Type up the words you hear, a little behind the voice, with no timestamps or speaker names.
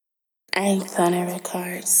Anthony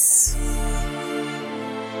Records.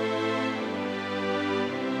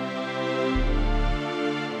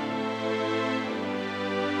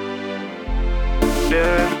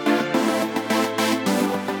 Yeah.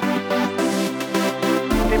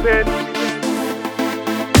 Depend.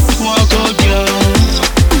 Walk out, girl.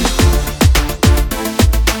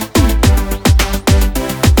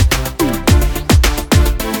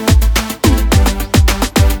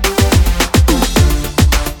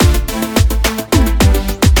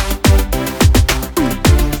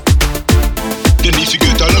 Then if you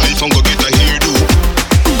get a life, I'm gonna get a hairdo.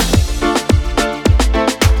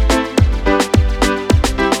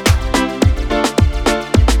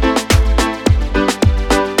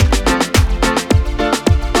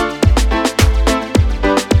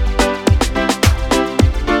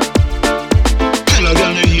 Tell a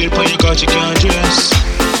girl no hair pon your cause she can't dress.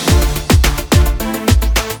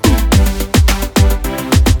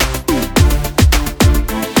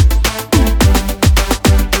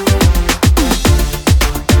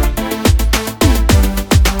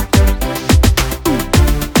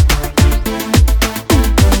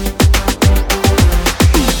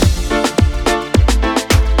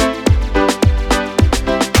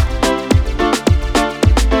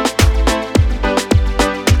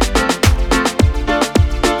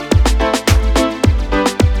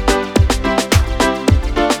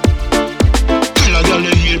 Tell a girl no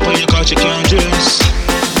hair pon your cause she can't dress.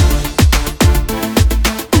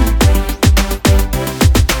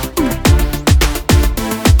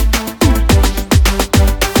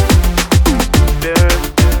 Yeah.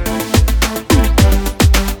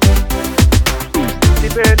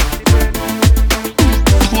 Depend.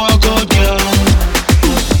 Walk out, girl.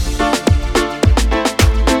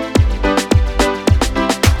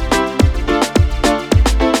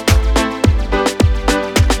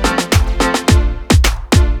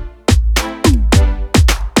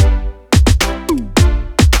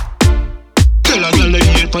 Tell a girl no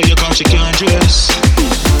hair pon your cause she can't dress.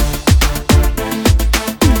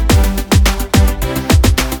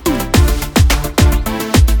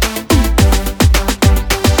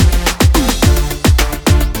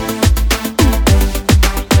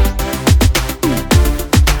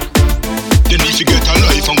 Then if you get a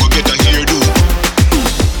life, I'm gonna